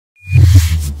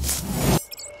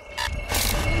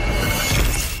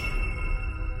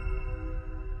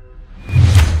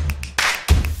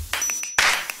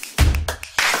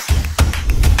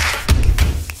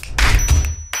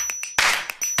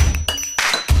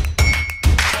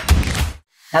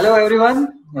Hello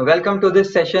everyone, welcome to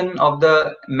this session of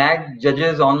the MAG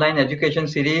Judges Online Education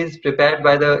Series prepared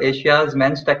by the Asia's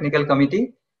Men's Technical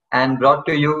Committee and brought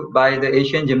to you by the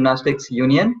Asian Gymnastics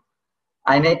Union.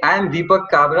 I am Deepak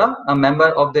Kabra, a member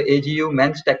of the AGU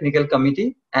Men's Technical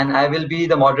Committee, and I will be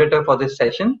the moderator for this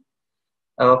session.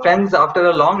 Friends, after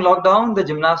a long lockdown, the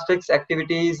gymnastics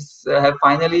activities have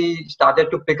finally started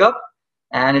to pick up,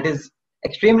 and it is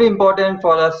extremely important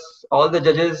for us, all the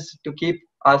judges, to keep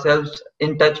ourselves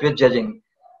in touch with judging.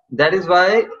 That is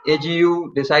why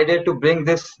AGU decided to bring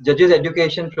this judges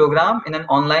education program in an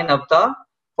online avatar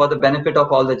for the benefit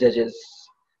of all the judges.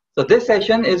 So this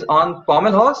session is on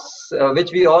Pommel horse,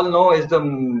 which we all know is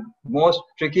the most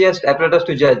trickiest apparatus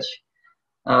to judge.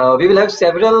 We will have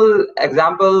several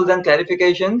examples and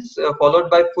clarifications followed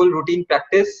by full routine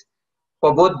practice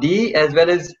for both D as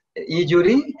well as E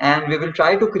jury, and we will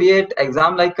try to create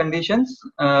exam-like conditions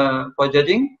for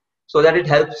judging so that it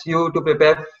helps you to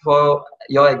prepare for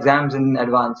your exams in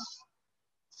advance.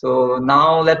 So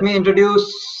now let me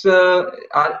introduce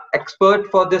our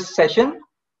expert for this session.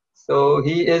 So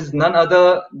he is none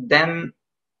other than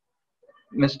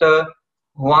Mr.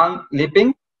 Huange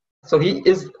Liping. So he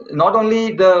is not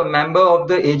only the member of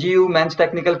the AGU Men's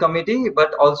Technical Committee,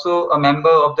 but also a member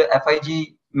of the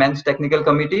FIG Men's Technical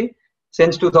Committee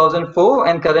since 2004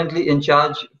 and currently in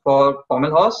charge for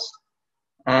Pommel horse.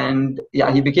 And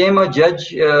yeah, he became a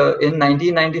judge in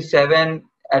 1997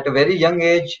 at a very young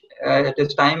age, at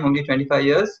his time only 25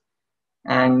 years.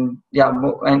 And yeah,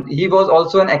 and he was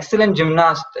also an excellent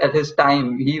gymnast at his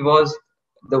time. He was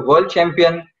the world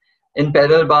champion in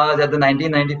parallel bars at the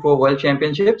 1994 World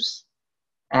Championships,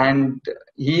 and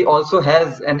he also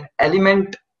has an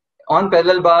element on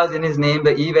parallel bars in his name,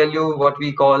 the E value, what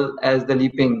we call as the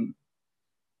leaping.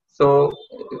 So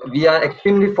we are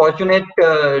extremely fortunate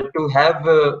to have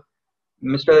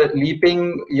Mr.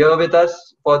 Liping here with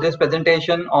us for this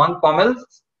presentation on pommels.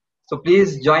 So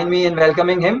please join me in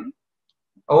welcoming him.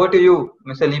 Over to you,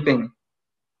 Mr. Liping.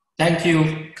 Thank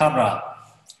you, Kabra.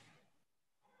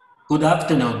 Good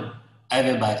afternoon,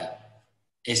 everybody.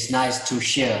 It's nice to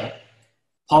share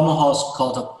Pommel horse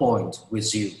counterpoint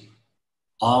with you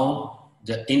on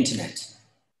the internet.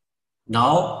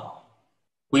 Now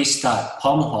we start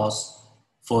Pommel horse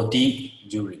for D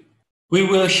jury. We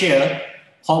will share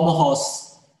Pommel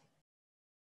horse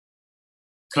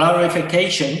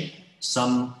clarification,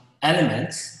 some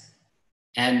elements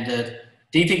and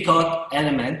difficult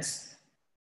elements,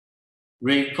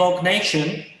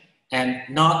 recognition and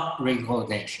not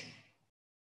recognition,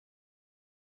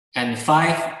 and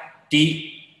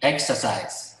 5D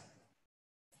exercise.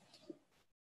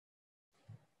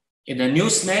 In the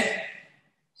Newsnet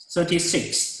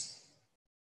 36,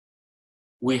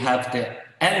 we have the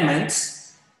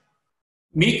elements,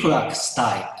 micro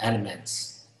style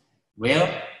elements,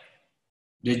 where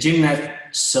the gymnast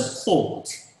support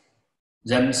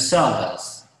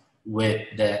themselves with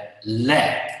the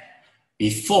leg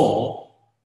before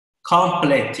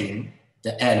completing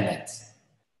the elements.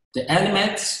 The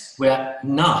elements will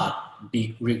not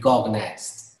be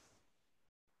recognized.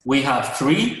 We have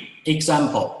 3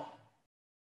 examples.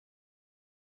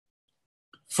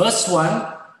 First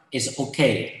one is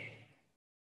okay.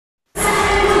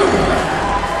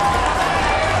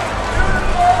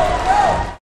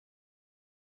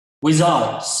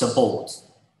 Without support.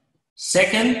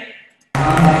 Second,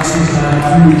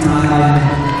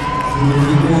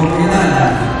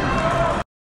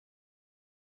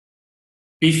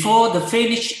 before the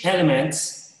finished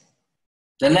elements,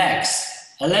 the legs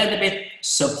a little bit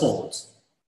support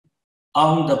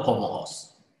on the pommel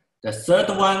horse. The third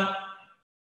one,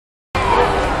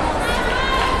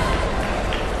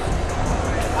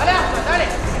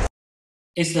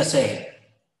 is the same.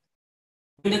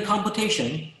 In the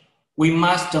competition, we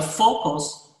must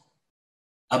focus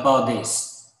about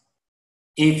this.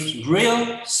 If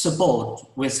real support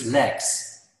with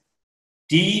legs,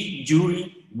 D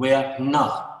jury will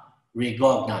not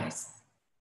recognize.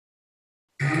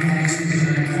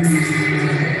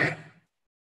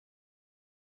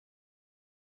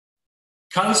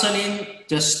 Concerning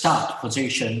the start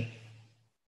position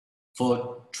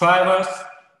for traverse,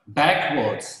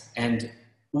 backwards, and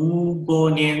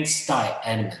Ubonian style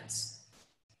elements,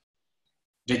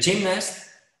 the gymnast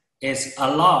is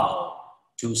allowed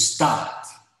to start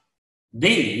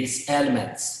these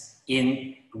elements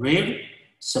in real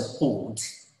support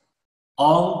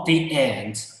on the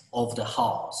end of the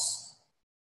horse,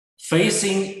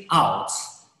 facing out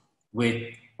with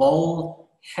both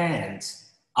hands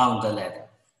on the ladder.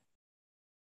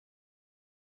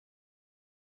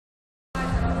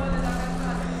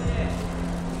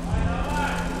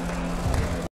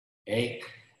 Okay.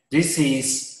 This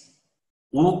is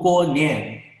无国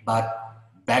念 but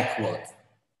backward.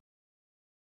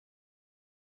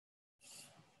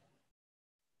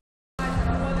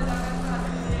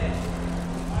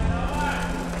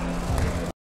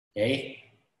 Okay.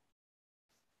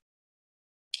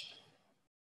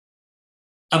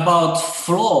 About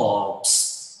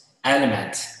flops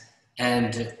element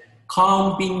and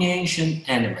combination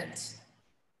element,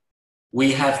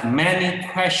 we have many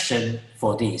questions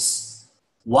for this.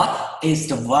 What is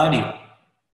the value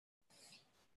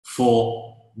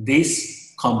for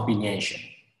this combination?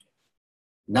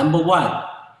 Number one,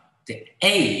 the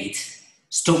 8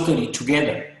 Stokely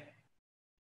together.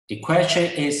 The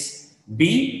question is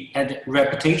B and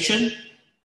repetition.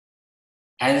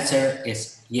 Answer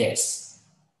is yes.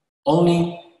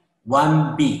 Only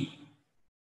one B.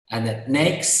 And the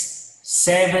next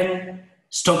 7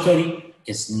 Stokely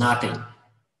is nothing.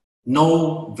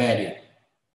 No value.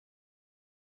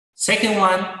 Second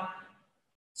one,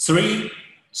 3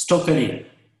 Stokely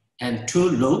and 2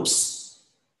 loops,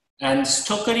 and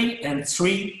Stokely and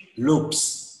 3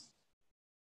 loops.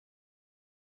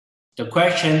 The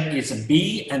question is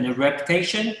B and the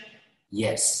repetition?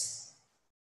 Yes.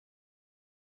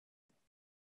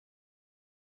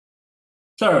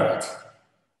 Third,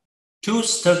 2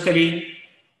 Stokely,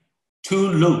 2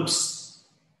 loops,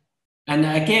 and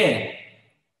again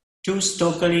 2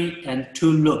 Stokely and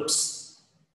 2 loops.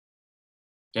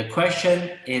 The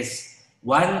question is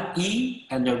 1 E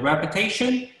and the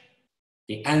repetition?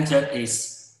 The answer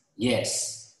is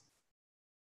yes.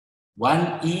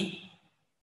 1 E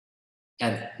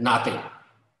and nothing.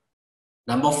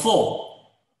 Number 4,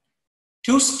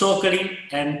 2 Stokely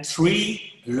and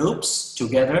 3 loops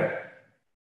together.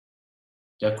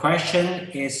 The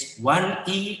question is 1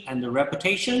 E and the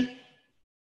repetition?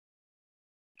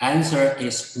 Answer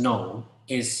is no,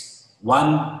 is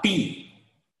 1 B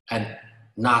and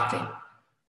nothing.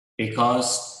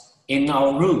 Because in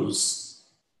our rules,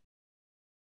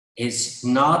 it's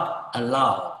not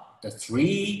allowed the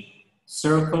 3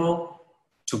 circle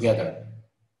together.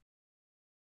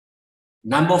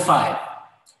 Number 5,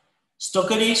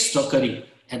 Stokely, Stokely,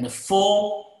 and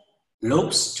 4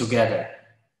 loops together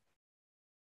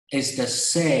is the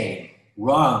same,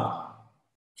 wrong,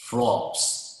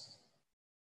 flops.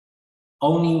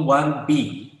 Only 1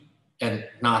 B and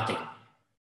nothing.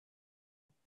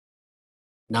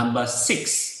 Number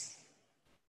 6,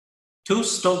 2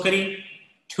 Stokely,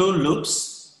 2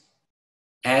 loops,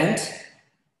 and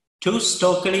 2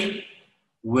 Stokely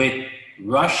with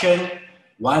Russian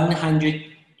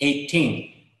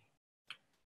 118.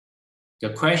 The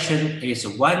question is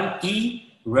 1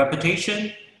 E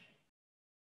repetition.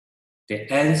 The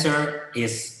answer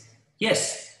is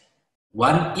yes,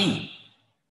 1 E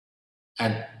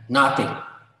and nothing.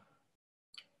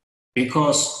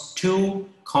 Because 2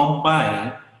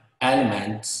 combined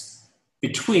elements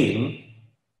between,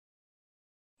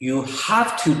 you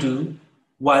have to do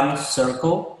 1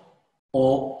 circle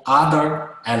or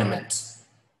other elements.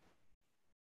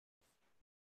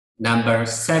 Number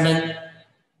 7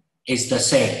 is the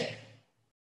same.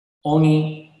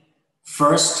 Only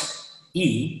first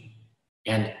E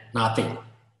and nothing.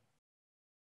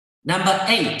 Number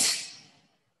 8,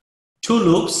 2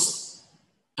 loops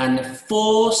and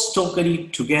 4 Stokely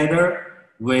together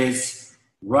with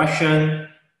Russian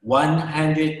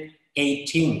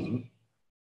 118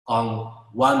 on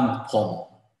 1 Pommel.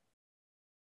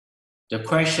 The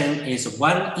question is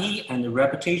 1 E and the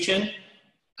repetition.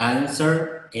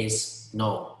 Answer is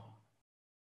no.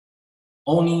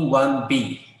 Only 1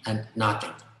 B and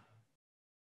nothing.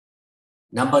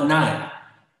 Number 9,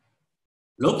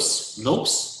 loops,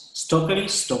 loops, Stokely,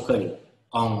 Stokely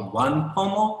on 1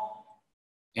 Pommel,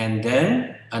 and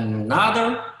then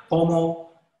another Pommel,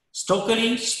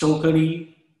 Stokely,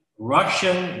 Stokely,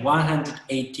 Russian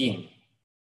 118.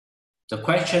 The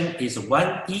question is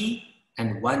 1 E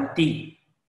and 1 D.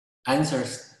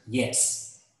 Answers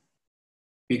yes.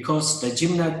 Because the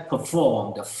gymnast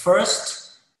performed the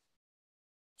first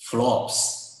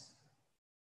flops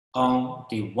on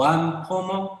the 1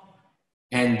 Pommel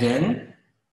and then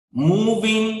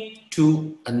moving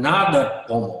to another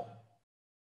Pommel.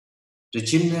 The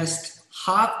gymnast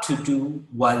have to do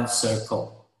 1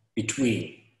 circle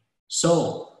between.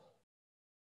 So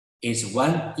it's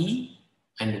 1 E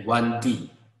and 1 D.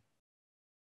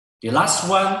 The last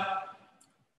one,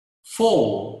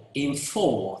 4 in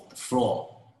 4th floor.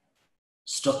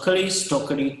 Stokely,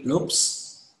 Stokely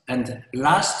loops, and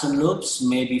last loops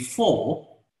may be 4.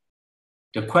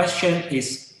 The question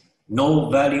is no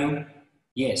value.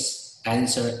 Yes,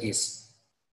 answer is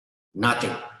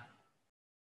nothing.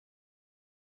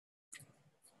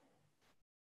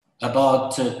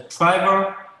 about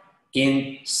driver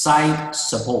in side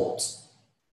support.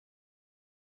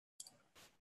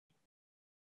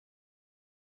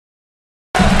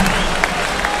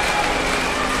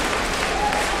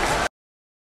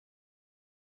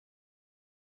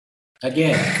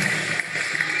 Again,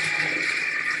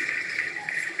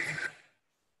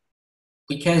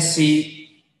 we can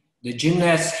see the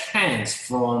gymnast's hands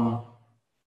from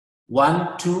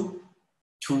 1, 2,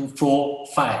 2, 4,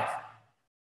 5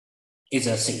 is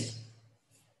a C.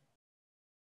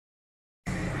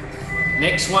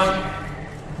 Next one.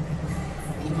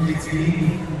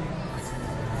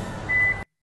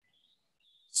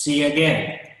 C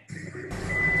again.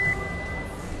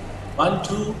 1,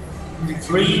 2,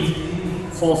 3,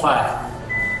 4, 5.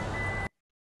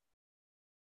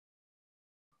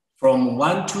 From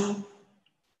 1, 2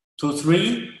 to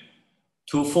 3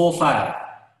 to 4, 5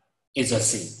 is a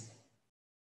C.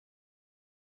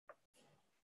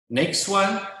 Next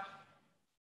one.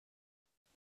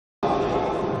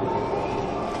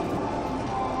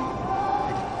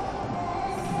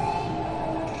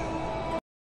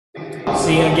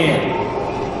 C again.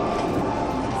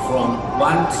 From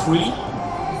 1, 3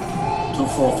 to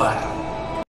 4, 5.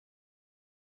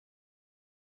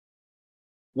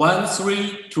 1,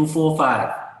 3 to 4,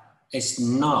 5 is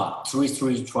not 3,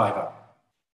 3 driver.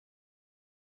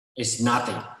 It's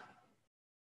nothing.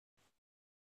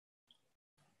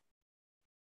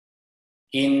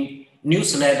 In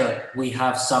newsletter, we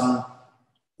have some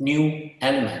new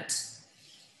elements.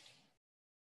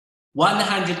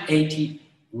 180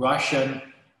 Russian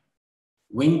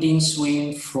winding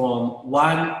swing from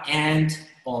one end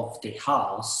of the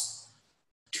house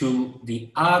to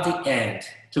the other end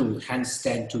to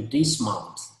handstand to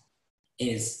dismount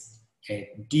is a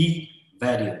D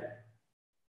value.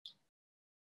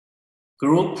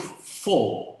 Group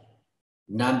 4,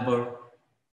 number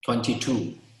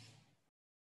 22.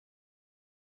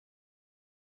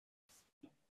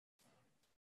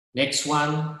 Next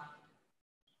one,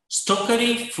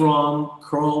 Stokely from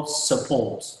cross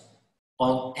support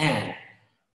on end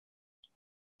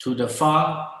to the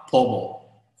far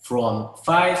pommel from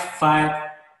 5, 5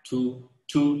 to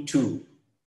 2, 2.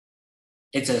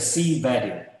 It's a C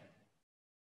value.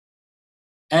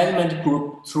 Element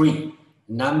group 3,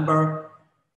 number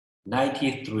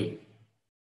 93.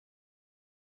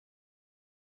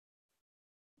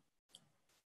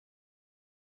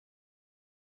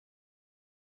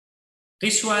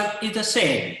 This one is the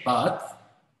same, but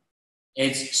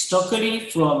it's Stokely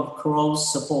from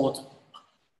cross support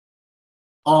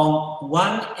on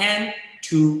one end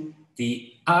to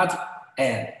the other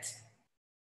end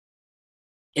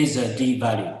is a D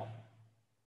value.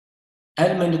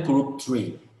 Element group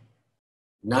 3,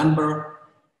 number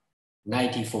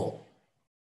 94.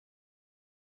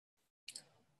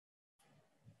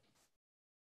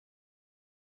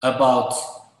 About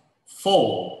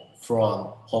 4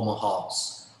 from Pommel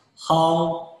house.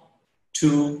 How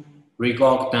to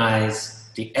recognize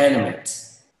the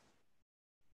elements.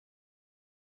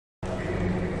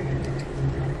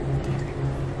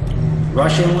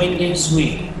 Russian winding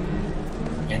swing,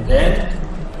 and then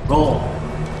roll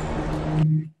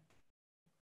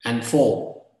and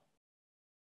fall.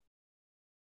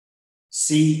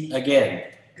 C again.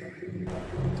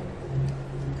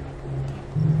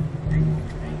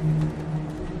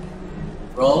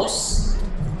 Rolls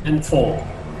and fall.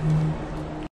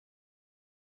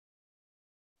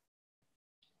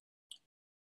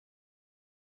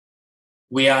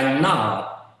 We are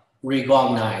not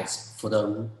recognized for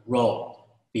the roll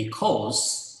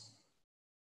because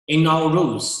in our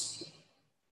rules,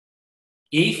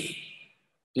 if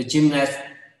the gymnast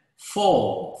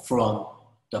fall from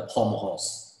the pommel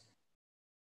horse,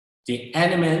 the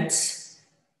elements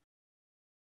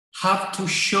have to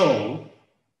show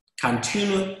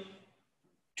continue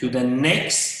to the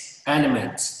next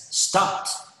element start.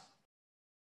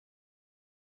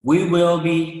 We will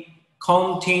be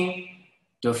counting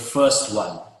the first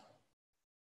one,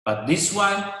 but this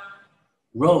one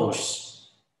rolls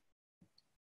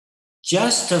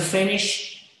just to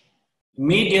finish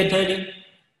immediately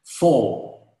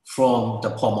fall from the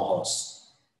pommel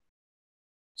horse.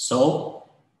 So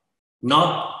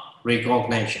not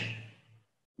recognition.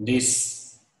 This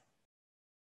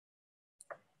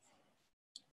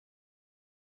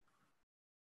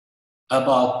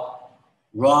about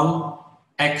wrong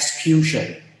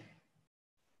execution.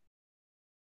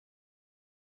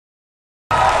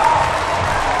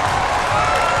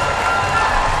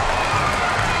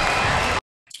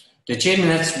 The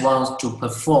gymnast wants to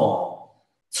perform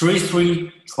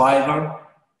 3-3 driver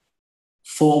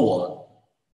forward,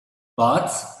 but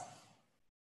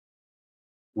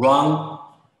wrong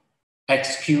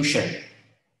execution.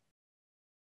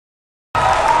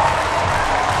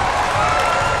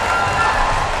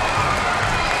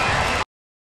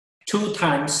 Two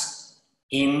times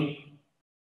in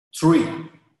 3,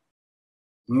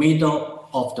 middle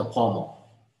of the pommel.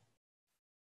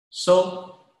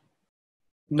 So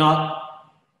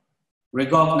not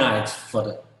recognized for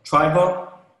the tribal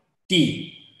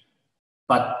D,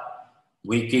 but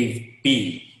we give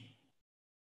B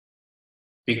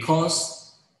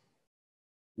because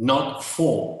not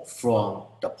fall from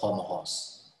the pommel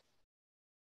horse.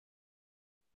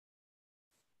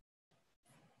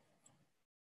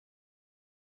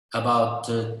 About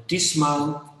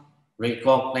dismount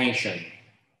recognition.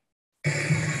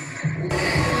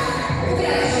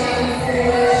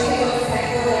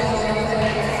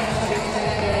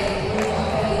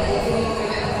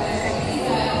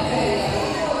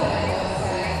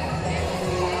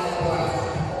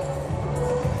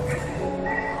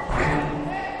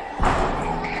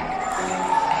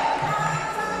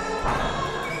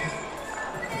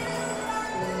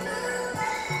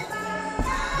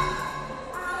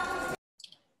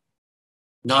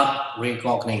 Not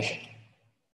recognition.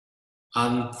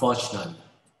 Unfortunately.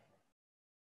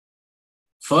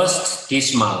 First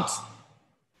dismount,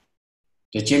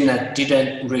 the gymnast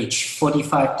didn't reach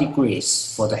 45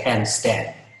 degrees for the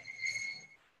handstand.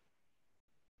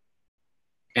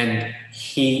 And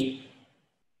he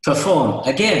performed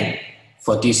again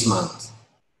for dismount.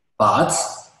 But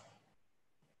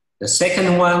the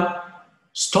second one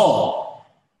stopped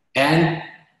and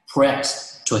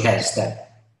pressed to handstand.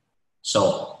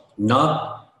 So,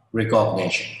 not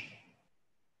recognition.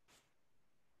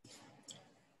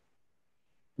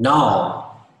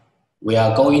 Now, we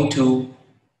are going to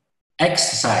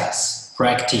exercise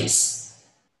practice.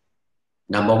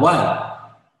 Number 1.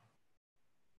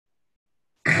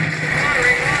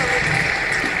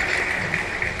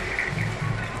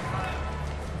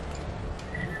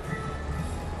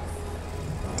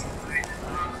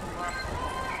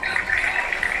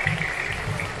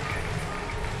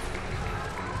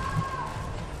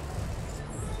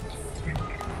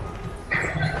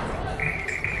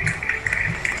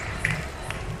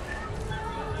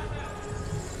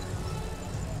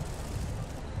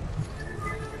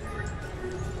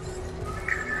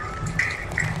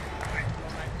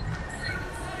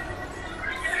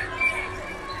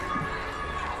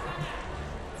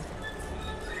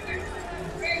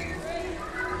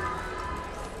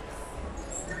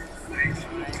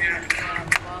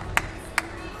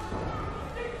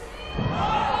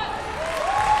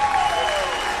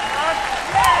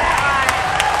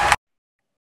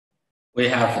 We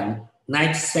have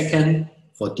 90 seconds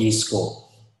for this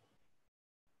score.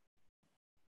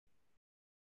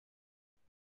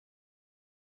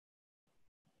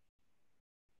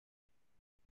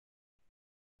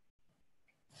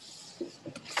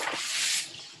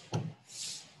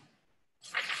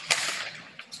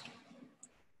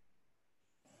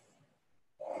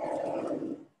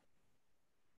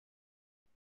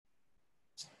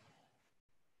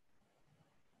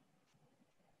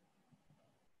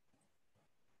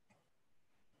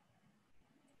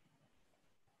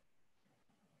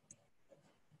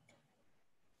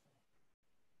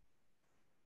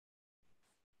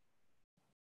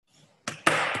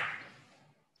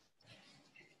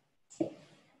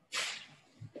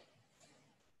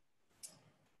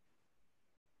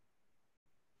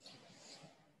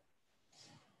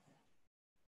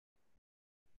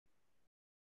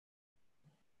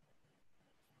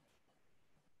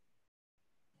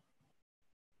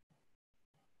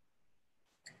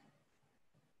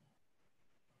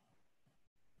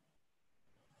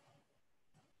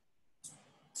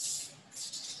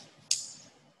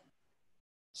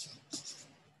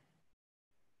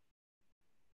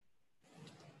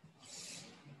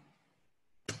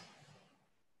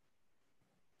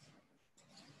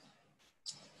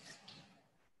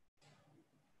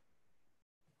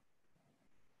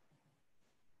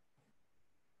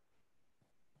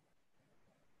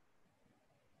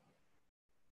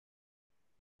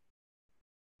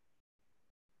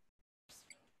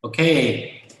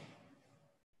 Okay,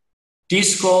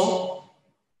 this score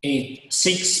is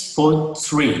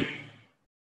 6.3.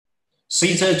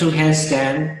 Seated to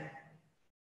handstand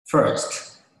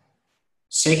first.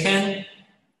 Second,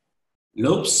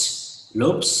 loops,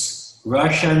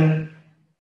 Russian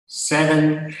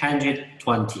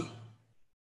 720.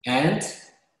 And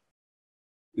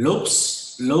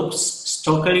loops,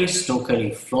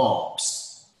 Stokely,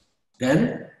 flops.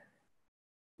 Then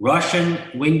Russian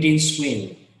winding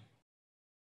swing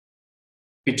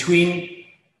between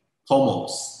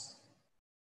pommels.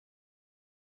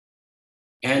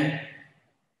 and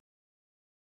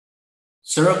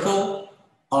circle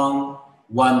on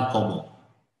one pommel.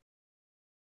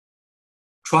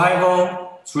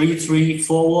 Travel 3-3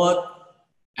 forward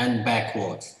and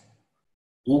backward.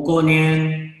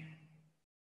 Ugonian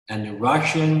and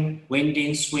Russian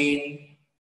winding swing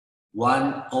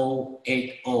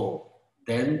 1080.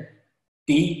 Then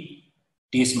D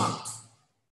dismount.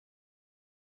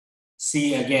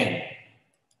 See again.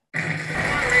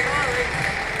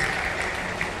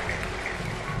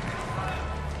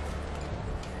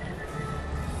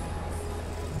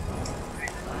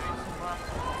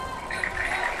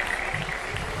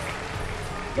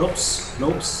 Loops,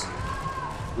 loops,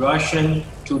 Russian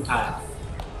 2 times.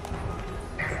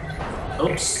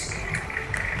 Loops,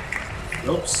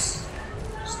 loops,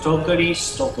 stokely,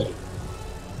 stokely.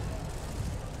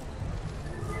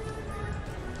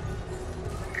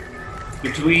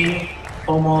 Between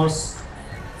pommels,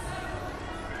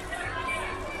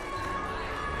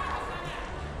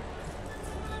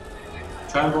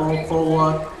 travel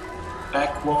forward,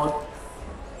 backward,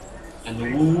 and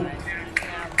woo.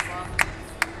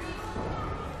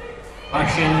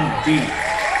 Russian D.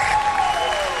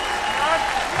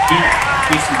 D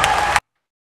dismount.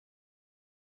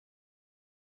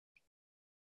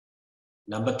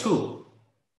 Number 2.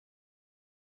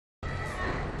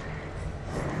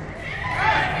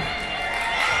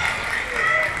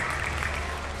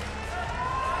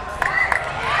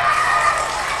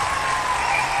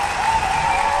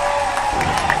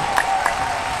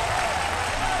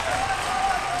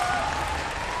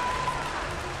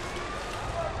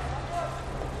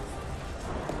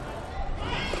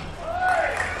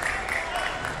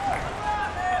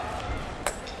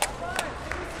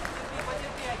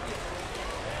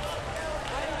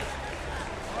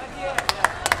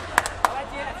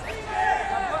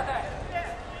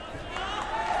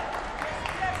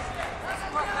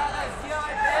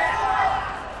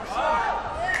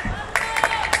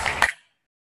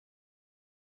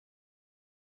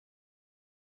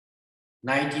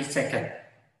 $90 seconds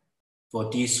for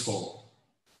this hole.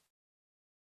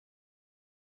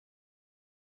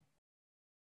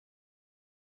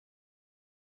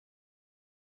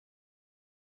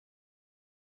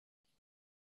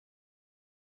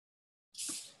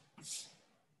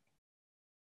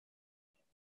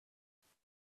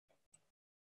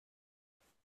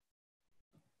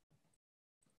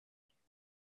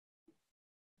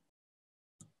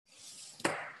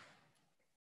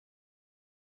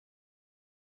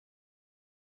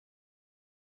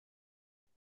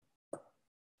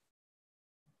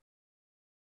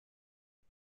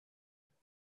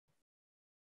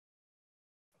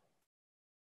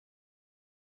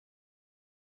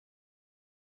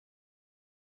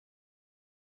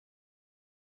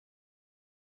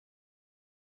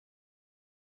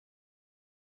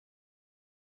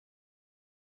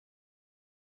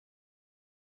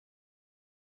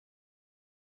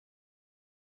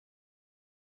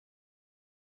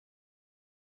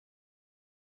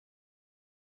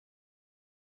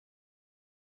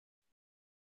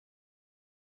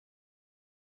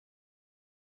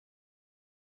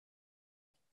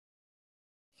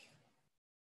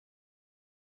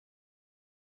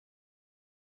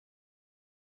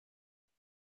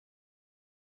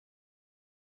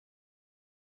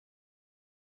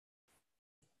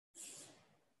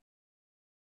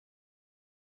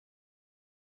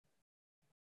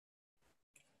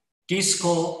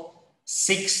 Disco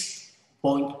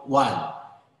 6.1.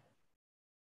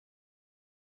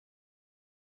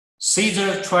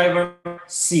 Scissor driver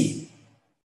C.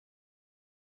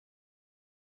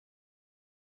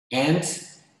 And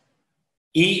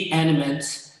E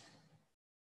element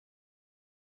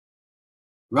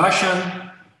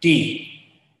Russian D.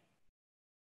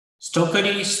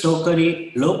 Stokely,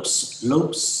 stokely, loops,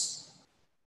 loops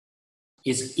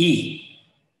is E.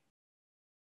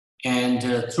 And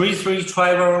 3-3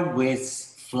 driver with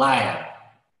flyer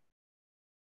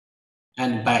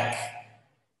and back.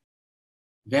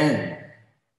 Then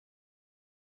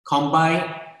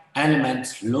combine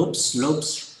element loops,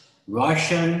 loops,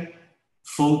 Russian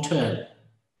full turn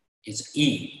is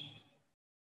E.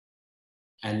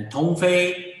 And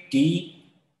Tongfei D,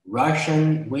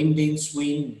 Russian winding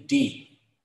swing D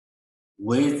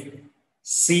with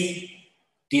C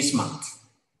dismount.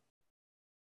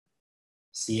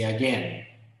 See again.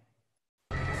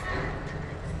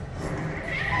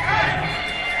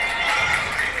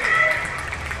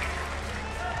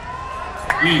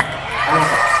 E,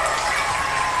 over.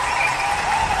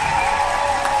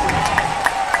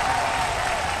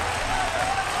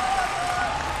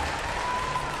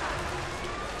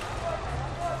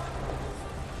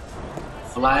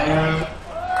 Flyer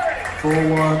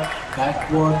forward,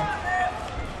 backward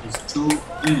is 2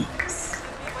 E's.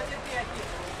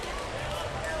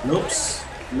 Loops,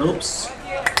 loops,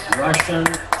 Russian,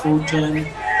 Fulton,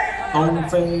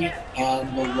 Hongfei,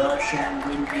 and the Russian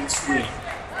winding swing.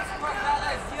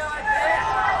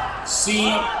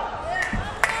 See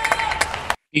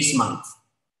this month.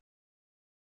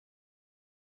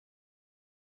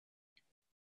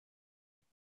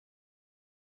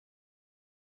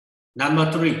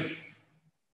 Number 3.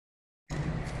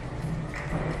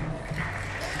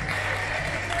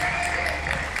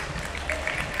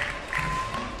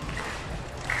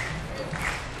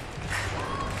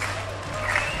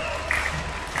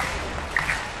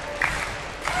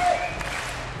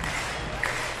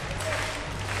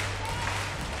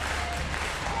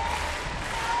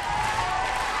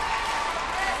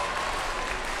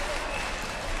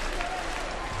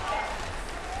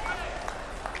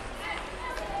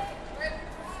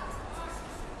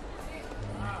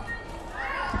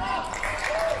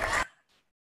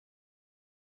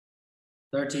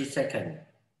 Seconds.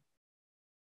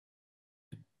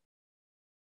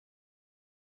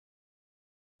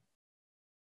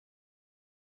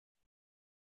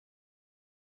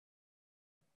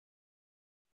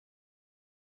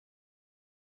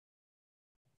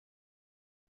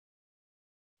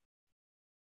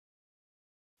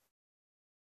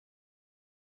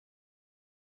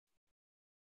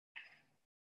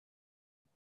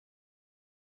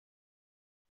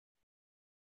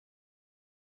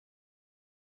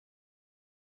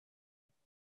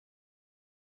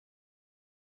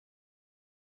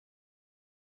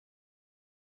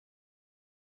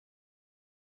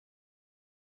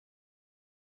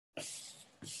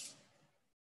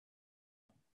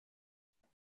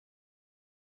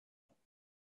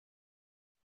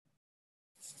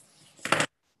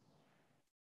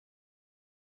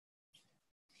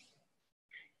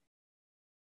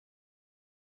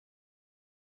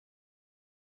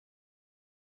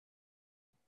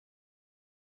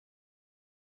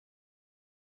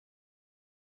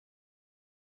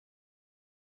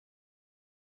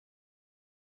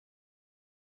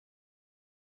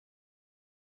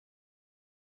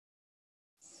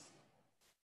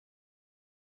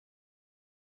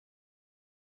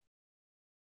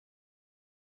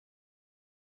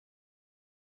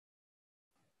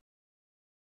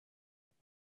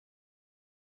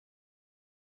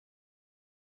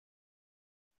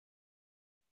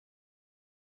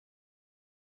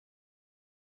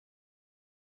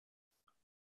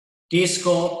 This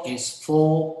score is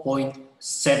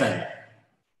 4.7.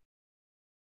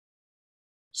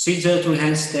 Scissor to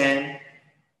handstand,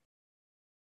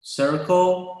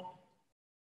 circle,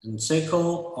 and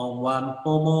circle on one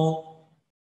pommel,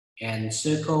 and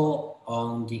circle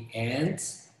on the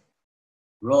ends,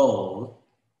 roll,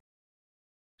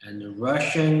 and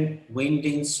Russian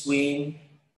winding swing,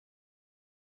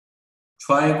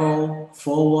 travel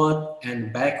forward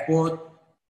and backward,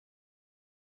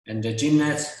 and the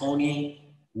gymnast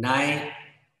only 9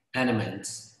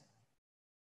 elements.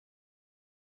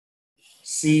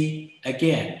 See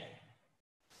again.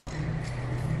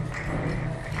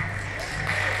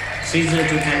 Scissor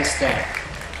to handstand.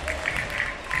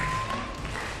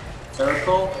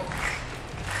 Circle.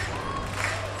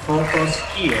 Focus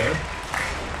here.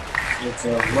 It's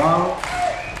a round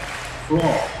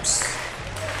flops.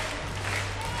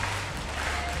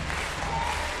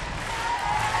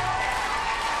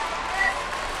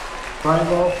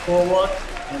 Travel forward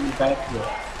and backward.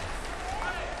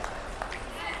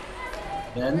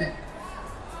 Then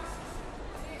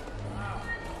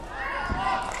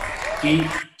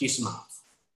dismount.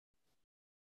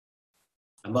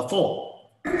 Number 4.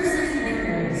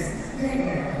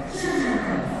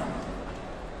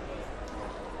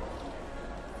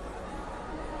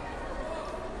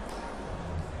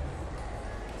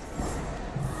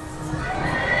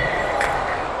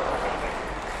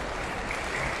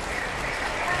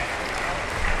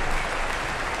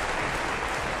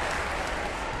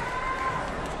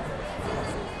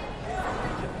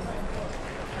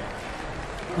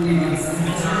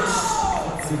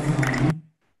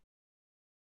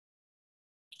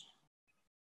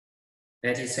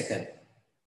 Seconds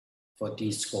for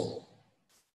this score.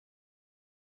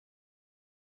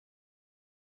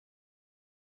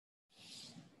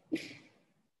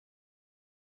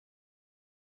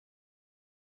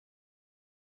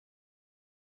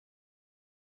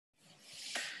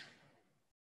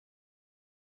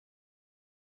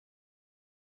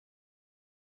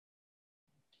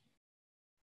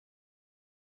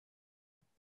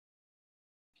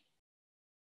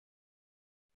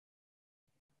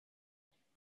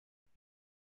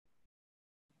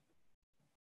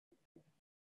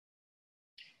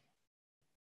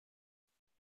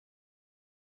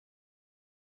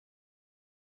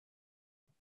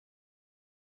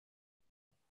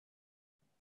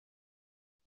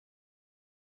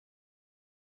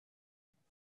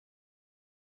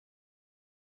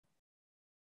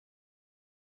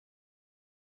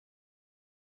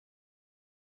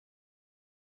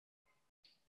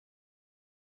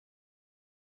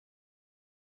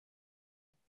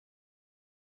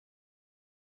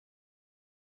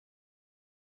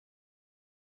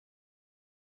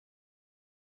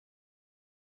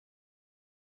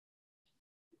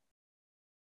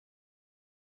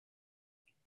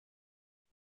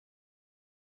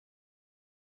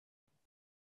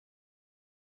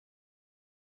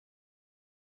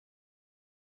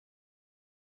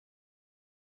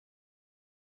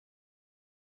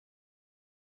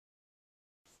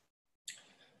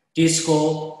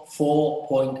 disco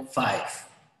 4.5.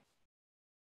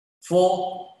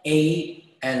 4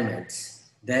 A elements.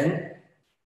 Then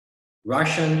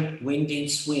Russian winding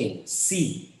swing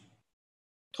C,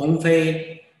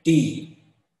 Tongfei D,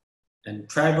 and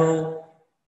travel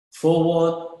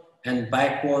forward and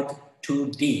backward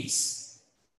 2 Ds,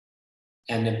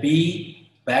 and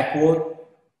B backward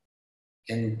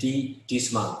and D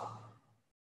dismount.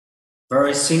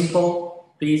 Very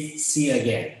simple. Please see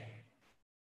again.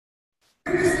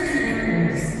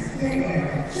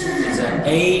 It's an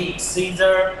A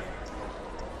scissor,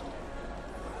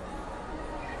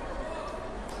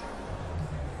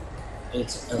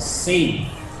 it's a C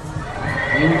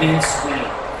winding swing,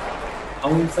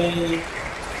 Tongfei,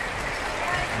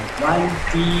 and 1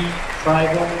 D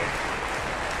travel,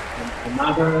 and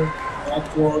another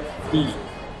backward D.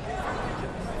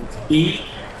 It's B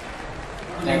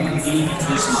and D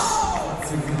dismount.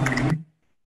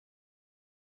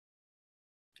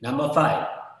 Number 5.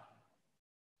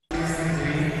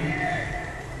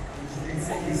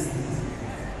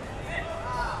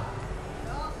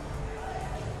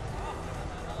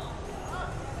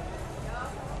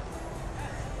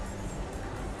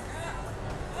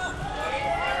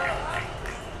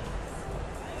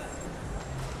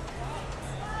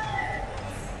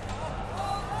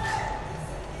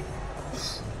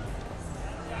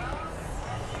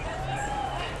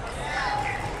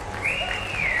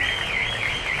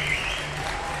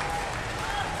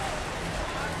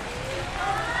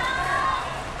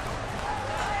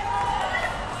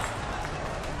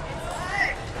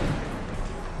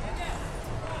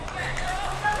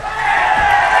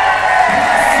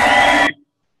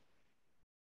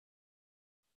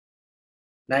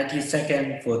 $90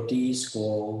 seconds for D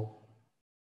score.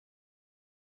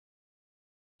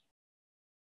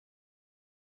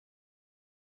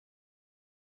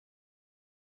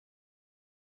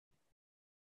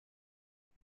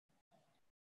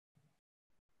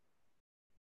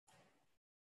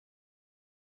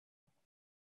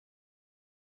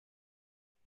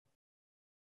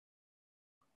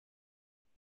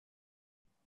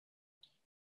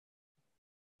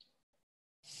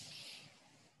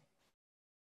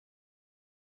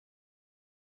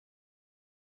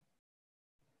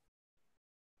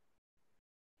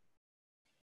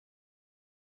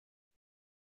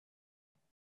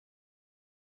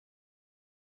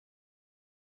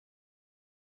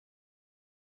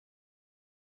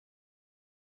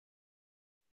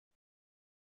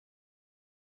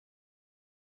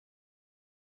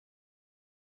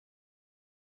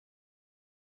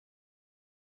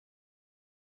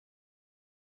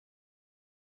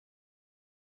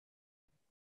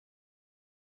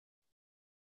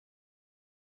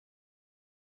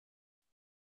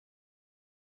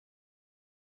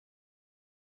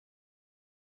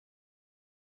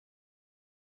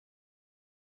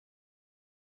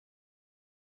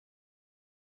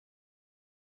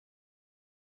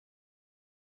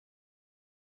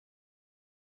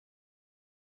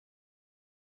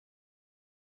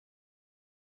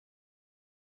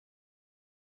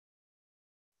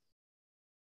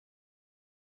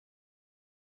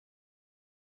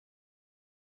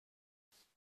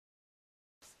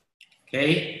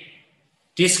 Okay,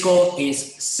 disco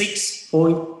is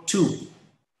 6.2.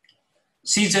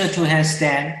 Scissor to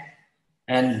handstand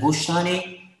and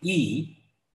Bushani E,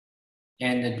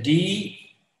 and D,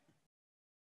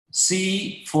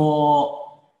 C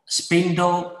for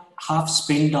spindle, half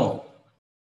spindle,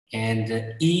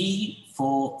 and E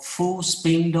for full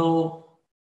spindle,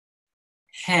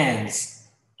 hands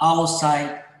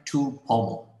outside to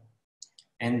pommel.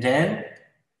 And then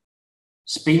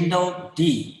spindle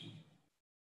D,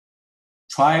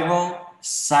 triangle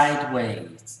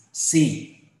sideways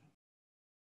C,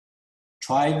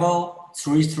 triangle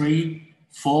 3-3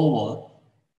 forward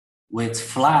with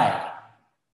fly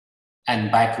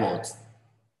and backwards.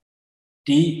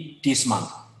 D dismount.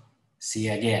 See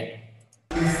again.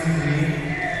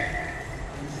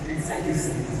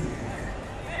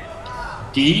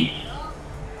 D,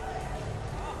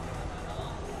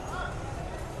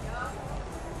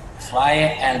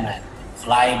 fly element,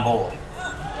 fly ball,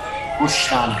 push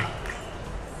down.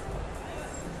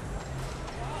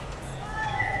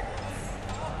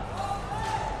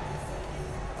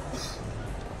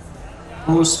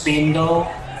 Full spindle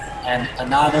and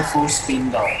another full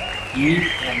spindle, E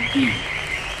and D.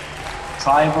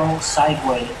 Triangle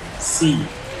sideways C.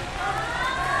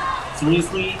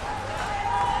 3-3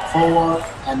 forward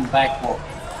and backward.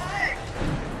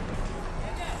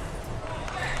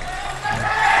 And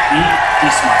D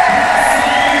dismount.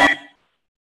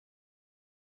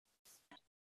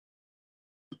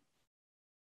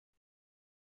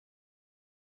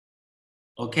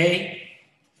 Okay,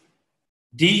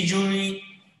 the jury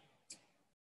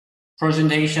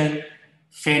presentation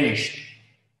finished.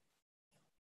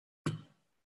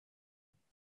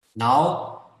 Now,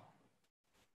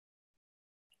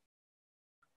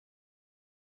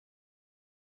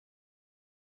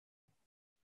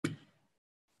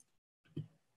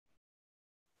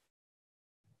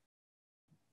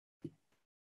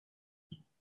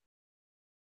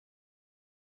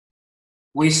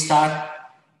 we start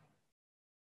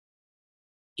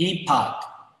E part.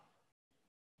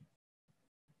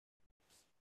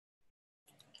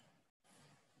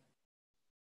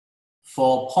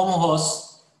 For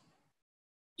Pommel's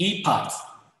E part,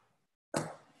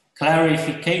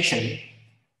 clarification,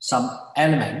 some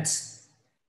elements,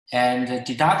 and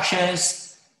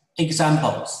deductions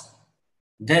examples.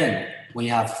 Then we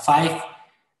have 5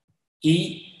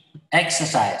 E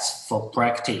exercise for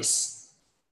practice.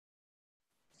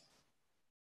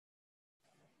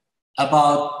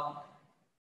 About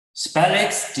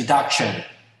spellage deduction.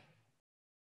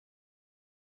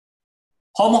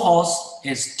 Pommel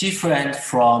is different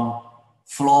from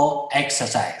floor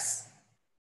exercise.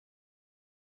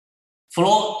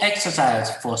 Floor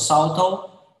exercise for salto,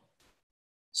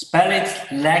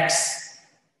 spellage legs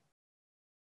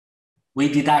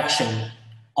with deduction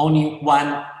only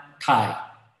 1 time.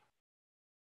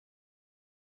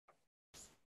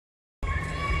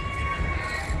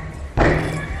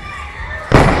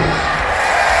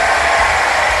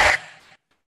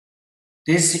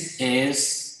 This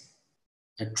is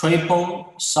a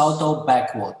triple salto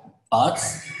backward, but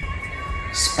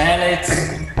spellage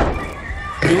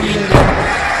doing the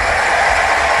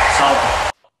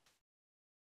salto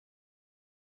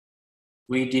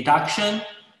with deduction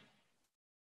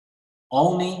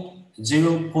only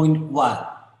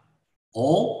 0.1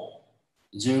 or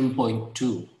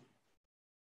 0.2.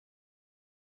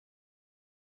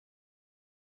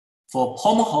 For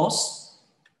Pommel,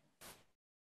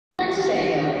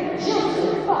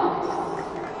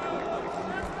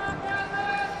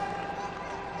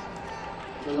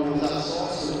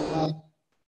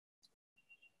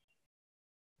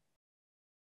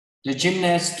 the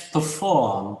gymnast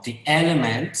perform the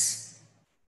elements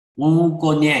Wu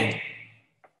Guo Nian,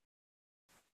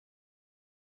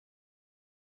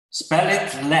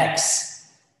 spelled legs,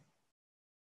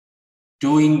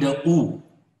 doing the Wu.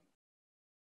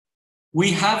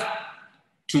 We have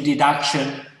to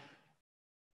deduction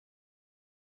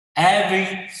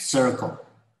every circle.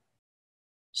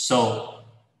 So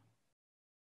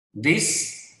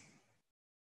this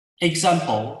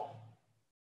example,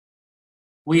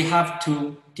 we have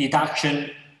to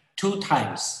deduction 2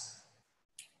 times,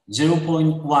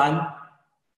 0.1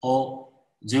 or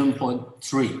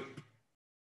 0.3.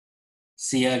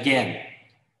 See again,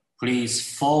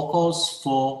 please focus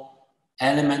for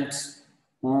element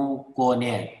Wu Guo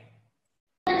Nian.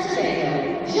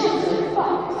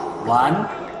 1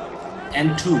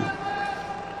 and 2.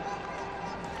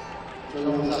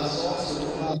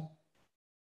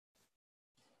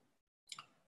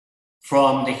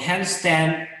 From the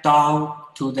handstand down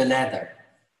to the ladder.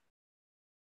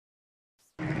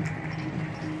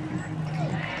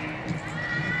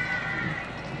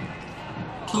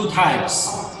 Two times,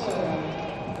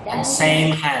 and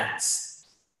same hands.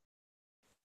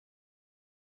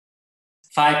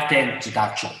 5-10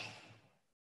 deduction.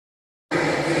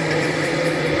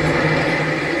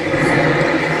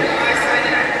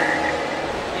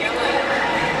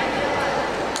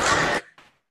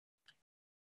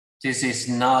 This is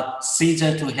not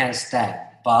scissor to handstand,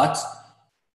 but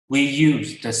we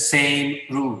use the same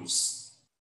rules.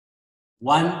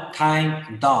 1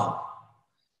 time down,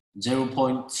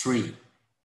 0.3.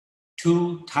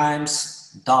 2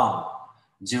 times down,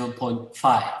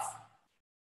 0.5.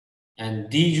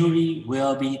 And the jury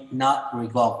will be not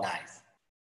recognized.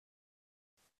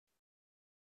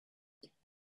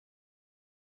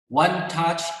 1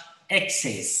 touch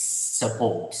axis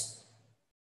support.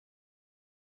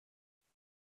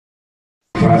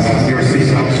 Fasten your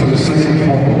seatbelts for the second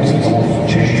pommel is off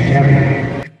change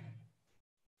carry.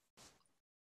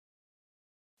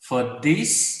 For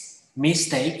this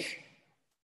mistake,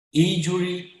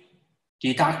 E-jury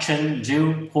deduction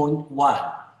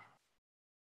 0.1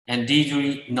 and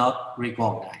D-jury not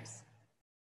recognized.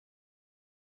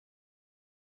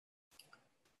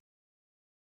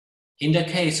 In the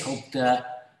case of the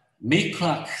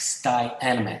mid-clock style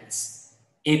elements,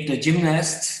 if the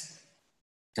gymnast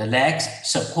the legs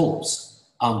supports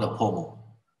on the pommel,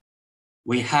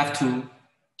 we have to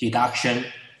deduction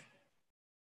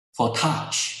for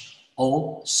touch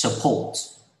or support,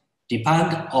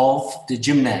 depend of the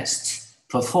gymnast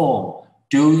perform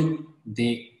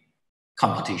the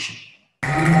competition.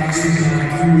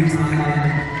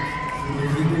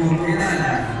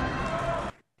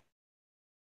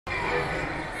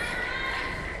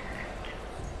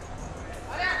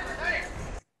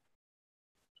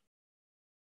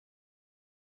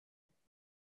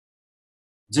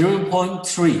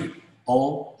 (0.3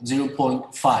 or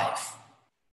 0.5).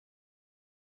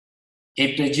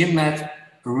 If the gymnast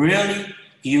really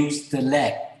use the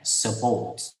leg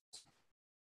support,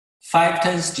 5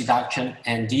 turns deduction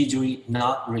and D3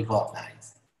 not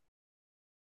recognized.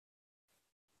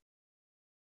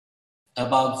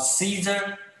 About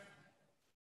Caesar,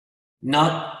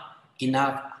 not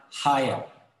enough higher.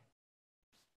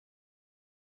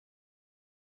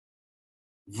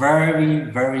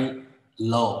 Very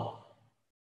low.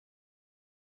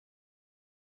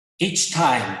 Each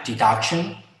time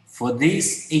deduction, for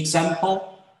this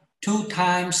example, 2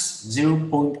 times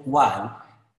 0.1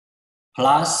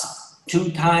 plus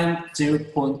 2 times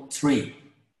 0.3.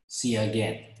 See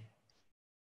again.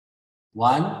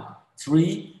 1,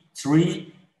 3,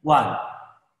 3, 1.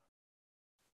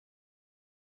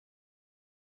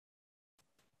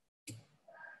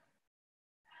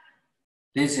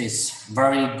 This is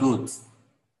very good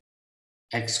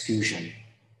execution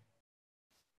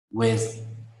with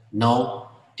no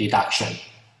deduction.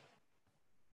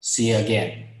 See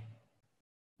again.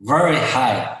 Very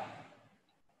high.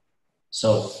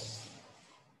 So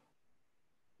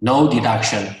no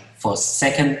deduction for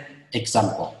second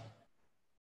example.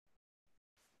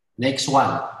 Next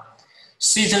one.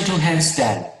 Caesar to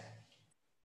handstand.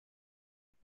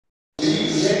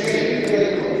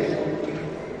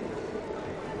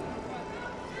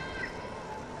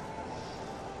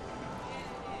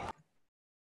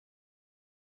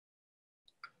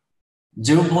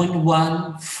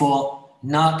 (0.1) for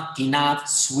not enough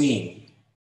swing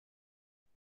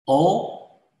or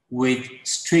with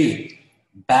straight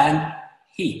band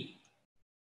hip.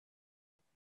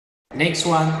 Next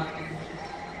one.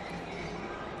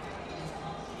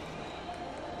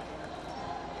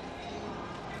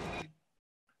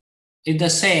 It's the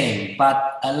same,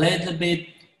 but a little bit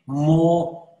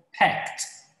more packed.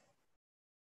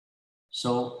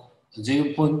 So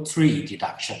 0.3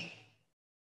 deduction.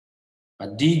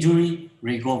 But D3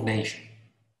 recognition.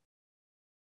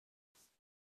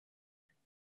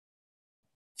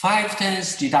 5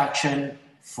 turns deduction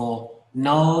for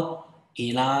not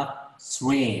enough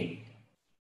swing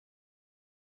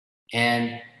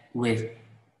and with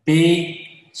big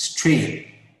straight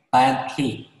band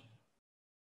hip.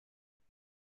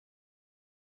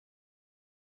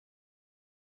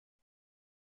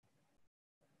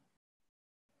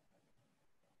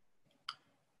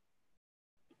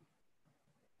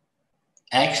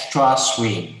 Extra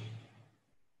swing,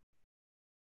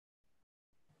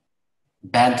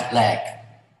 bent leg,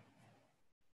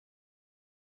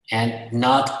 and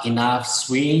not enough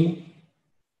swing,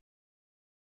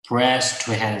 press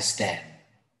to handstand.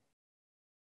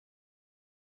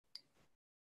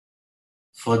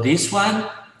 For this one,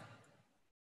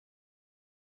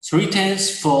 3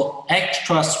 turns for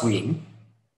extra swing,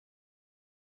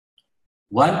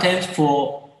 1 turn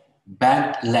for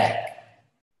bent leg,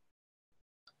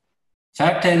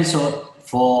 5 turns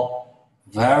for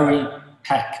very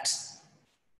packed.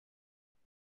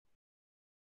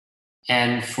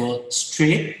 And for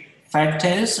straight, 5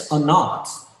 turns or not.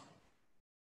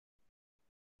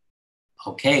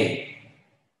 Okay.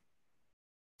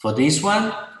 For this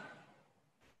one,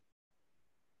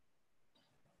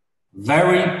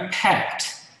 very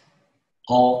packed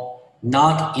or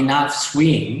not enough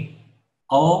swing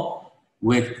or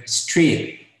with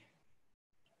straight.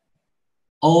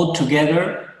 All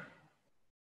together,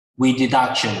 with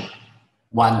deduction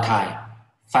 1 time,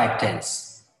 5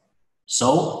 turns.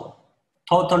 So,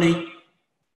 totally,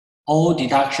 all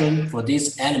deduction for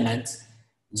this element,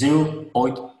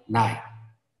 0.9.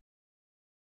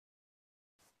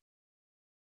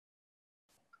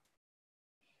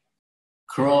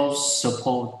 Cross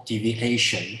support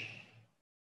deviation.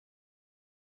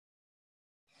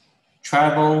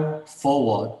 Travel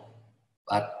forward,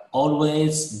 but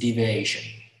always deviation.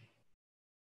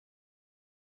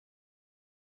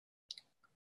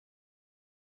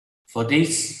 For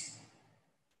this,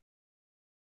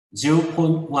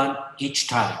 0.1 each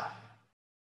time,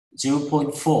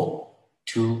 0.4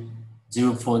 to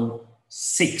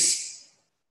 0.6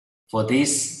 for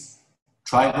this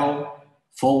triangle,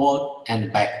 forward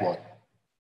and backward.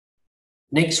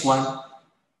 Next one,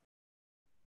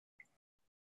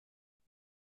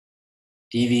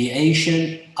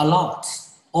 deviation a lot,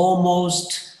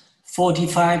 almost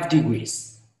 45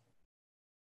 degrees.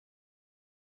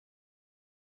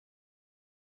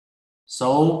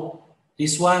 So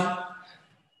this one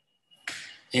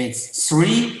is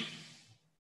 3/10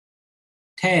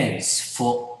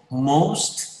 for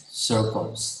most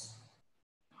circles.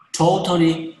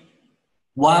 Totally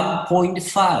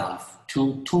 1.5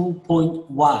 to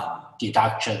 2.1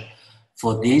 deduction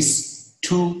for these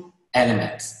two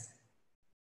elements.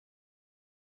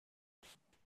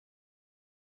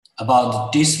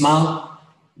 About dismount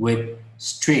with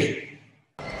straight.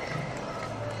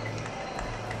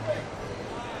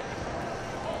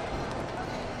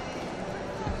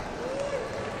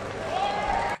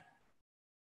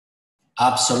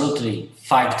 Absolutely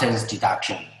 5/10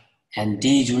 deduction and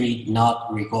D3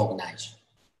 not recognized.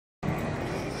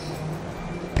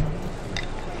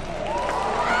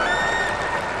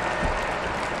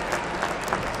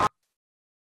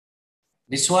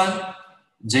 This one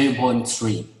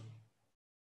 0.3.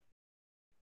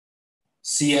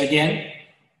 See again.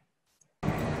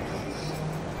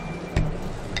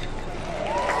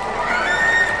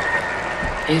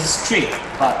 It's strict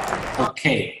but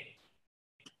okay.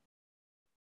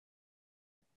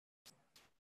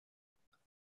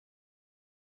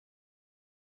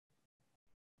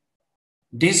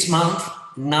 This month,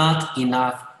 not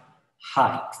enough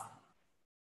height.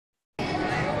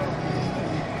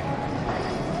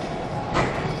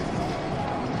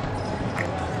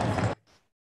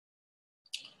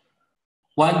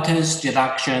 One-tenth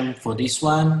deduction for this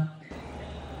one.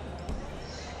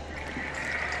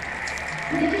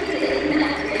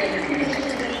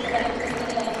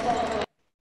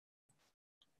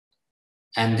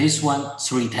 And this one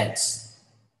 3/10.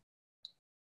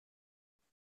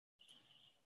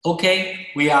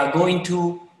 Okay, we are going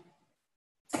to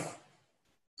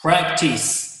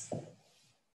practice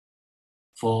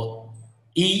for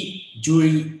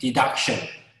E-jury deduction.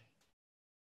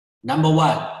 Number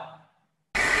 1.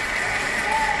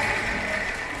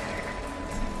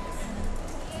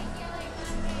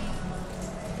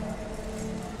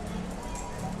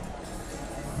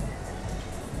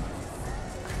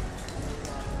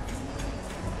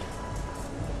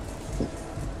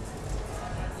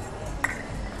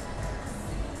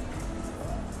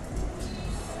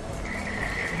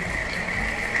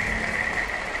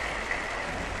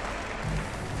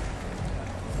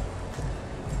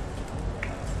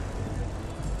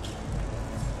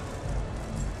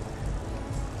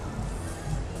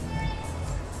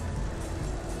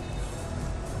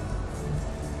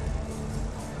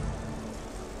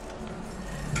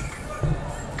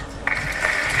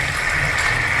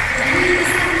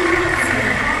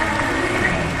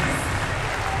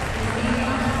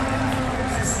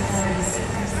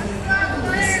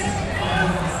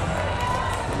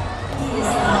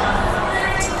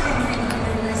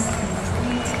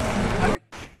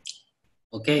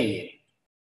 Okay,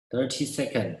 30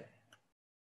 seconds.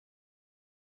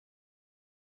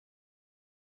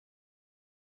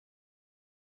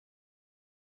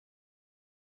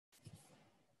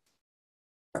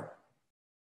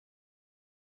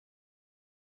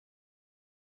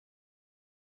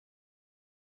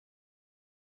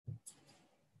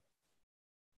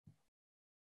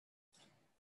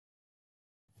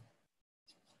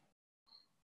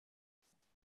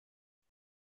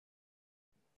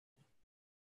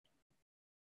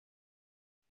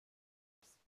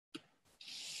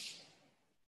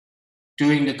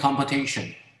 During the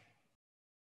computation,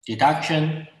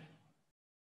 deduction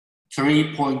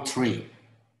 3.3.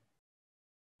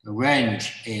 The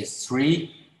range is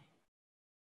 3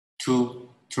 to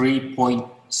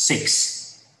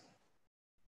 3.6.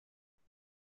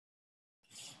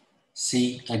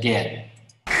 See again.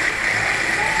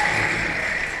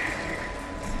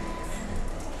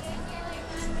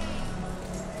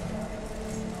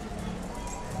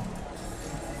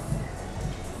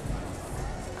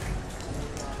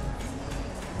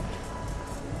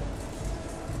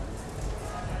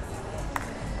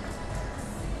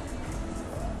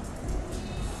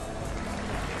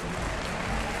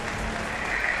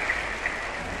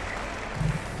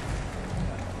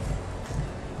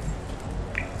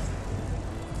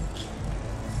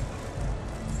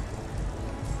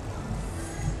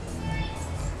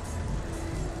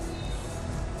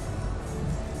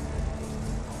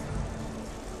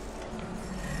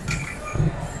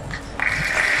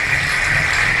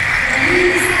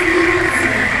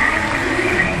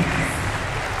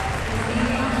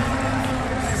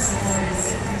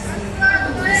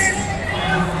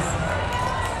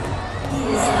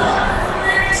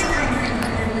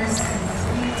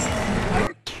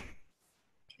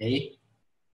 Okay.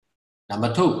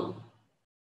 Number 2.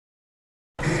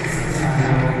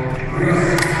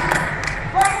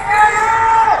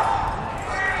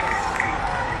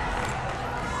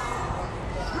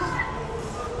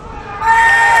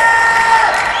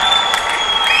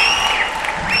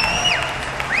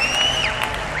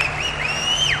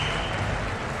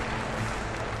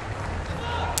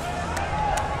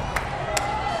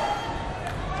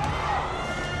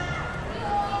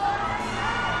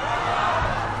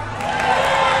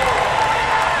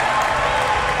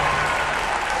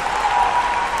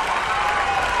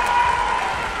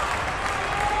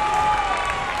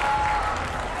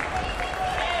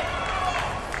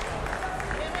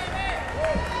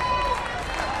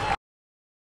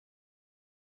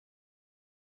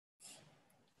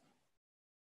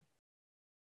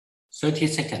 30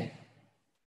 seconds.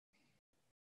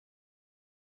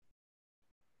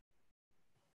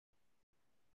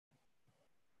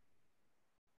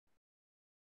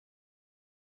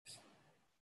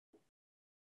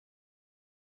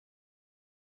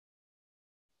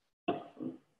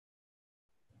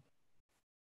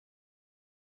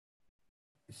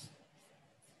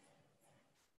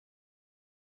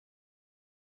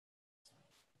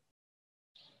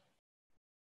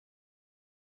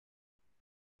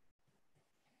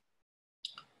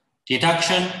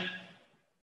 Deduction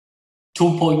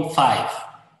 2.5.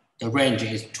 The range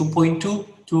is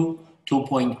 2.2 to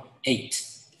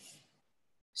 2.8.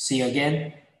 See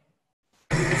again.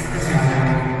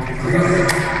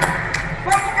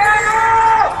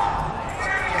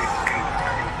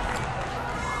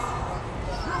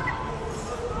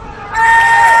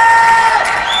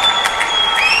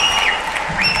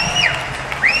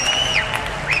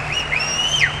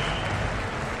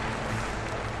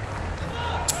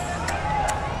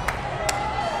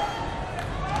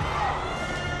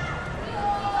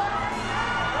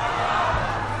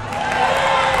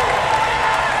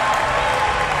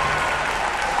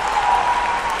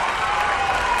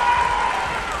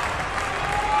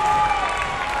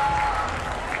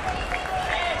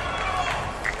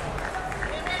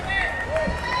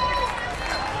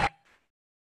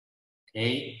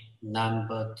 Okay,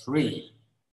 number 3.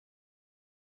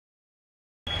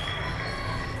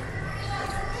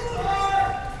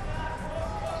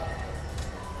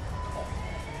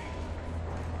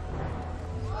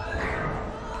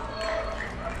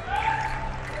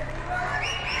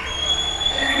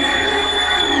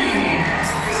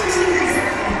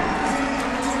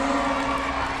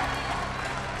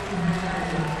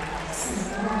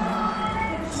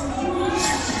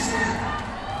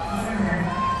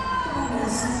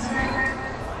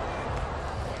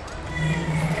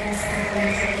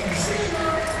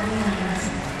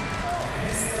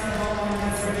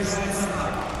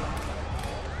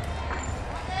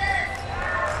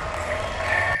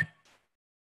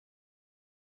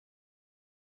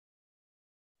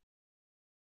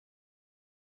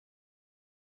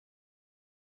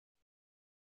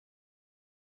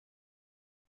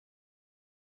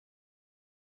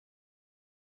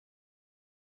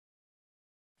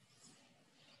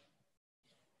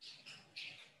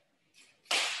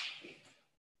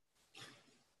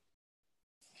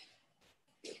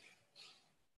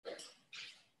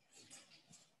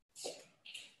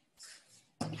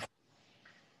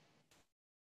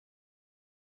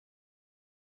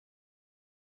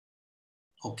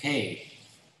 Okay.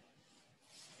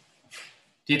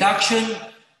 Deduction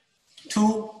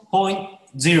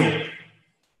 2.0.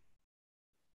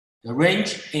 The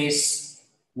range is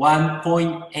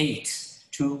 1.8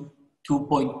 to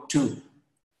 2.2.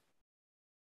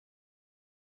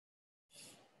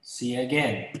 See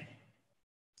again.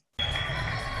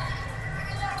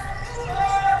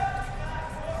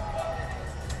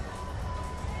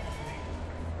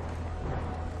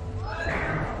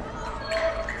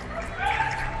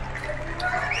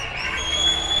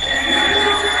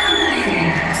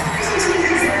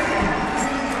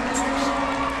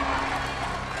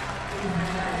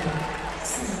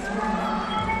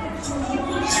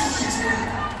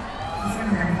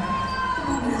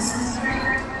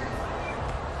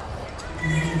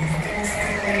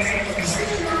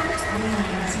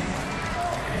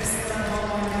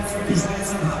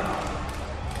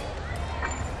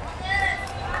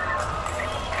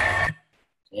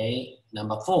 Okay,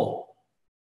 number 4.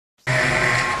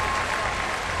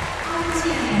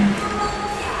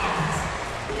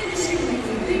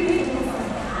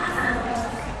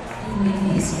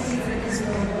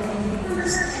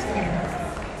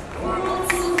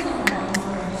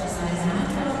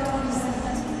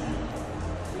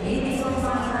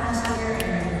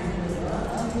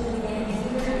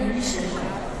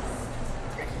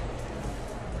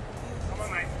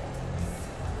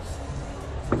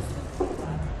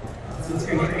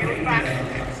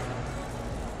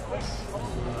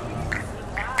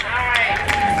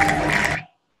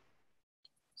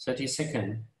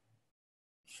 Second.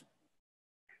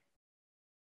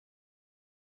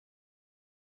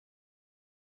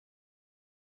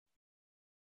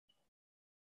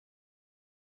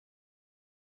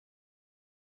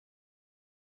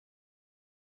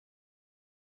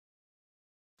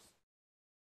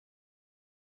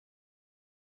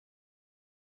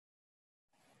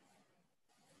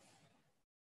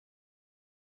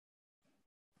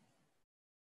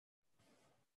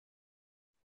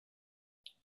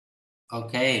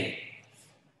 Okay.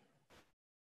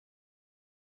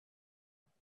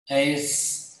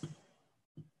 Is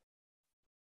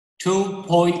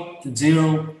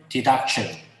 2.0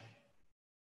 deduction.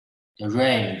 The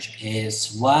range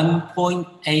is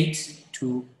 1.8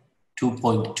 to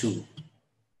 2.2.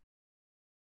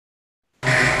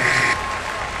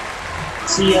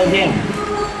 See you again.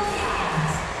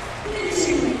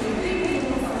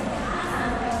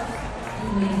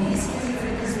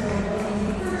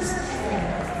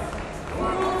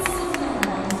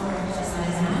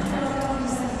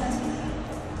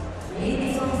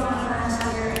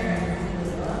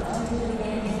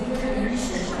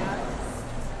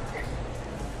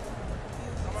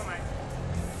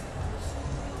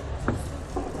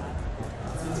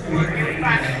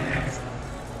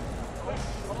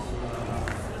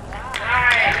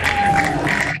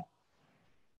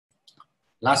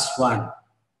 Last one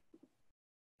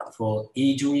for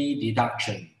injury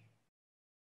deduction.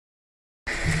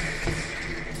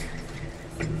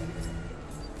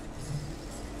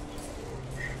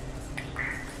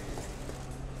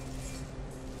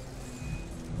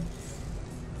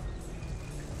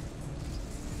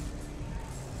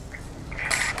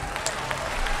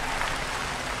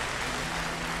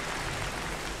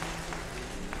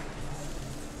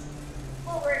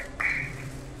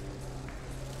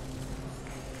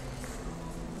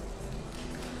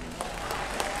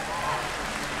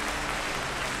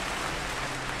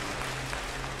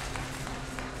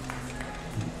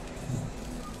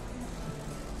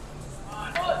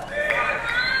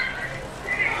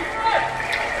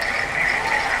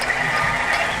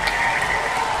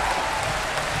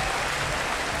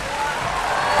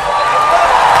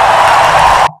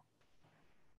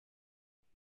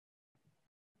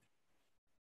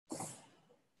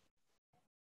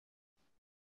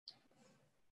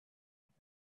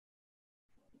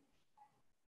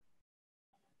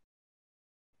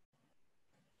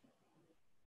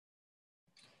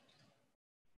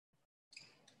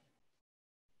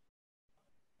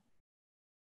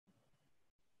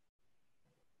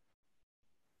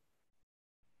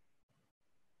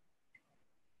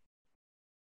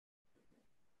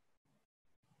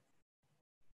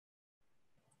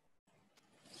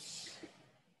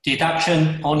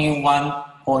 Deduction only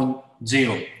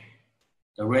 1.0.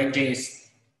 The range is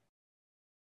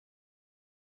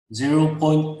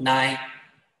 0.9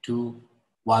 to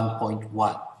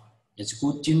 1.1. It's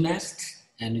good gymnastics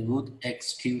and good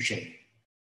execution.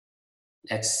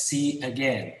 Let's see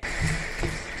again.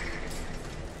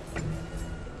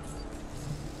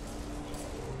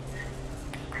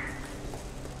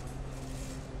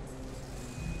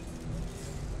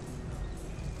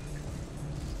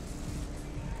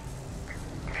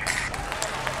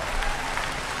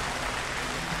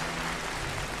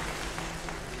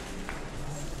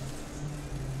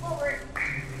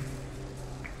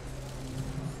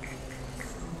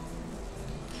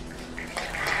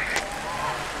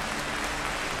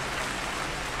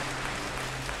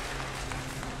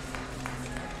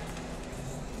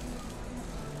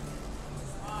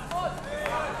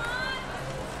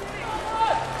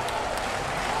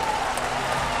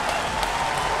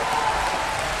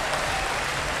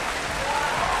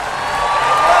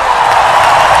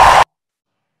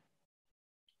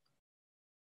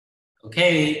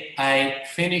 Okay, I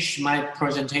finished my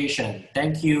presentation.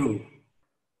 Thank you.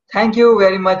 Thank you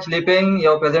very much, Liping.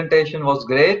 Your presentation was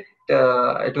great.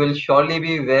 It will surely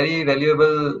be very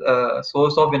valuable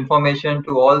source of information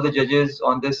to all the judges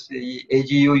on this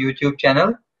AGU YouTube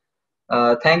channel.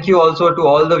 Thank you also to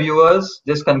all the viewers.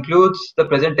 This concludes the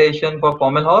presentation for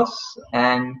Pommel horse,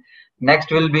 and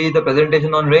next will be the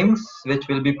presentation on rings, which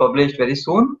will be published very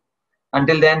soon.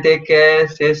 Until then, take care,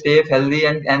 stay safe, healthy,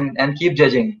 and keep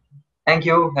judging. Thank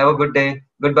you. Have a good day.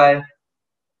 Goodbye.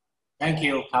 Thank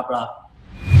you, Kabra.